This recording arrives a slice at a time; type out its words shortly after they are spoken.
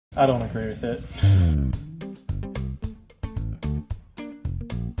I don't agree with it.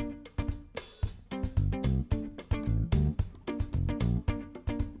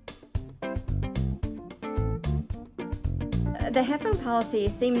 The headphone policy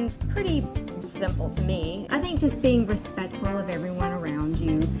seems pretty simple to me. I think just being respectful of everyone around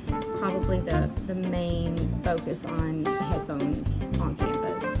you is probably the main focus on headphones on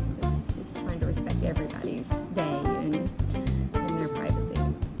campus. Is just trying to respect everybody's day and their privacy.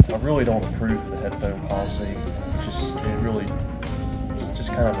 I really don't approve of the headphone policy. It's just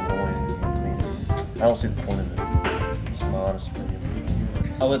kind of annoying. I mean, I don't see the point of it. It's my honest opinion.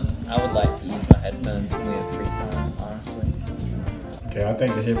 I would like to use my headphones when we have free time, honestly. Okay, I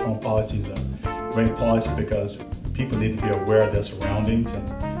think the headphone policy is a great policy because people need to be aware of their surroundings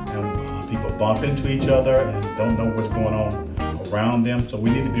and people bump into each other and don't know what's going on around them. So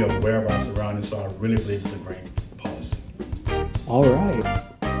we need to be aware of our surroundings. So I really believe it's a great policy. All right.